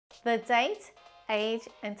The date, age,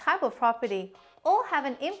 and type of property all have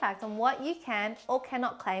an impact on what you can or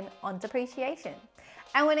cannot claim on depreciation.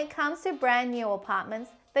 And when it comes to brand new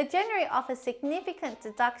apartments, they generally offer significant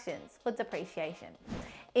deductions for depreciation.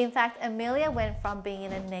 In fact, Amelia went from being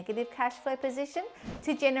in a negative cash flow position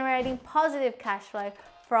to generating positive cash flow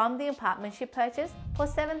from the apartment she purchased for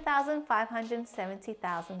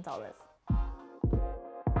 $7,570,000.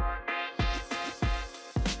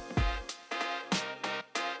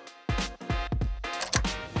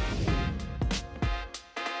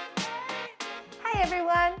 Hey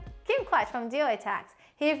everyone, Kim Quach from Tax,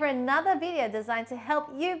 here for another video designed to help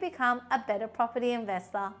you become a better property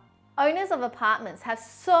investor. Owners of apartments have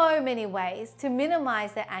so many ways to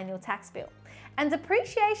minimize their annual tax bill, and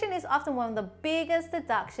depreciation is often one of the biggest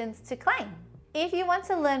deductions to claim. If you want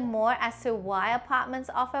to learn more as to why apartments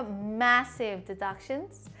offer massive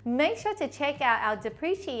deductions, make sure to check out our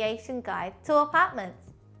depreciation guide to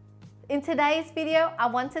apartments. In today's video, I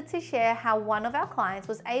wanted to share how one of our clients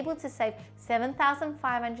was able to save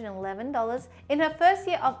 $7,511 in her first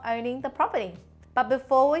year of owning the property. But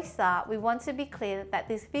before we start, we want to be clear that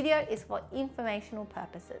this video is for informational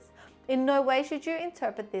purposes. In no way should you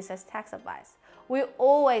interpret this as tax advice. We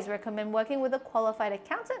always recommend working with a qualified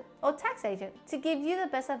accountant or tax agent to give you the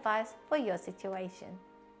best advice for your situation.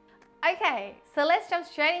 Okay, so let's jump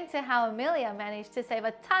straight into how Amelia managed to save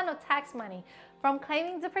a ton of tax money from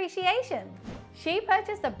claiming depreciation. She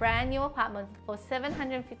purchased a brand new apartment for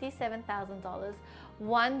 $757,000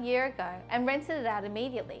 1 year ago and rented it out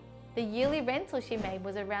immediately. The yearly rental she made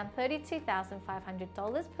was around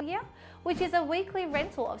 $32,500 per year, which is a weekly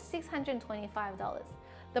rental of $625.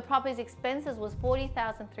 The property's expenses was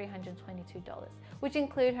 $40,322, which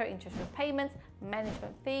include her interest repayments,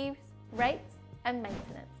 management fees, rates, and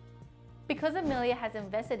maintenance. Because Amelia has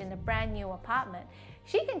invested in a brand new apartment,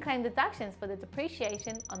 she can claim deductions for the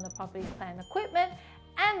depreciation on the property's plant and equipment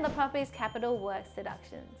and the property's capital works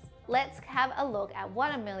deductions. Let's have a look at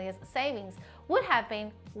what Amelia's savings would have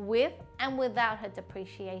been with and without her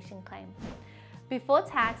depreciation claim. Before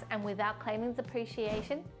tax and without claiming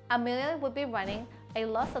depreciation, Amelia would be running a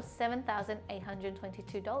loss of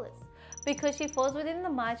 $7,822. Because she falls within the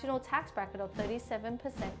marginal tax bracket of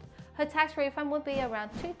 37%, her tax refund would be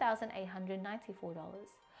around $2,894.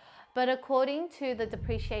 But according to the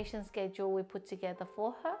depreciation schedule we put together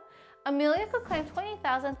for her, Amelia could claim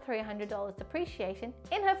 $20,300 depreciation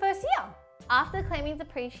in her first year. After claiming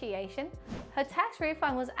depreciation, her tax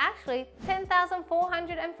refund was actually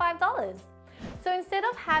 $10,405. So instead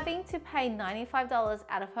of having to pay $95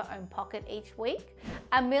 out of her own pocket each week,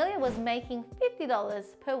 Amelia was making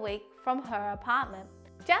 $50 per week from her apartment,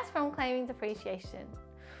 just from claiming depreciation.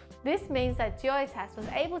 This means that Tax was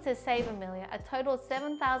able to save Amelia a total of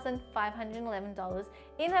 $7,511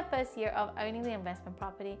 in her first year of owning the investment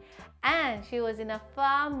property, and she was in a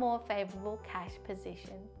far more favorable cash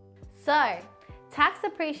position. So, tax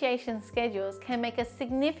depreciation schedules can make a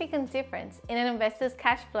significant difference in an investor's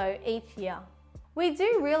cash flow each year. We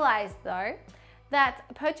do realize though, that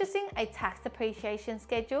purchasing a tax depreciation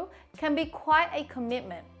schedule can be quite a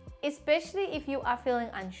commitment, especially if you are feeling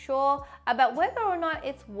unsure about whether or not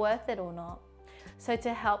it's worth it or not. So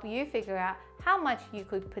to help you figure out how much you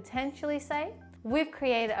could potentially save, we've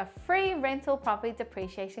created a free rental property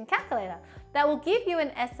depreciation calculator that will give you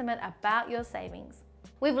an estimate about your savings.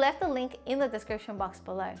 We've left a link in the description box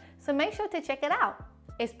below, so make sure to check it out,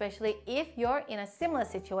 especially if you're in a similar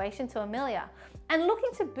situation to Amelia and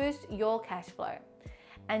looking to boost your cash flow.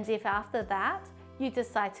 And if after that, you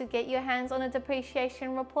decide to get your hands on a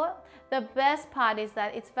depreciation report, the best part is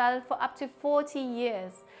that it's valid for up to 40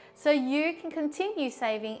 years. So you can continue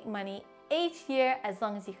saving money each year as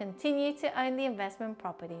long as you continue to own the investment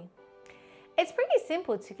property. It's pretty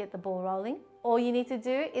simple to get the ball rolling. All you need to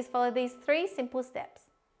do is follow these 3 simple steps.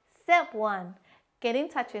 Step 1, get in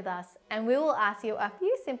touch with us and we will ask you a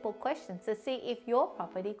few simple questions to see if your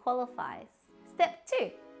property qualifies. Step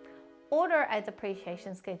 2, order a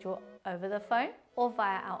depreciation schedule over the phone or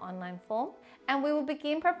via our online form, and we will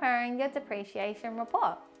begin preparing your depreciation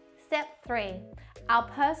report. Step 3, our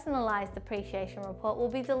personalized depreciation report will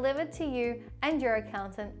be delivered to you and your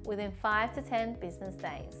accountant within 5 to 10 business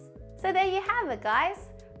days. So there you have it, guys.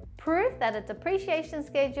 Proof that a depreciation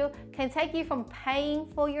schedule can take you from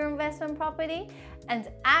paying for your investment property and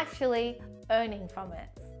actually earning from it.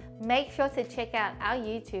 Make sure to check out our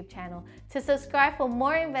YouTube channel to subscribe for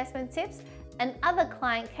more investment tips and other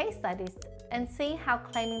client case studies and see how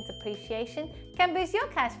claiming depreciation can boost your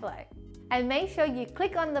cash flow. And make sure you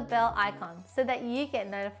click on the bell icon so that you get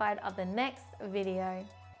notified of the next video.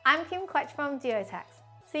 I'm Kim Quach from Tax.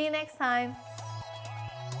 See you next time.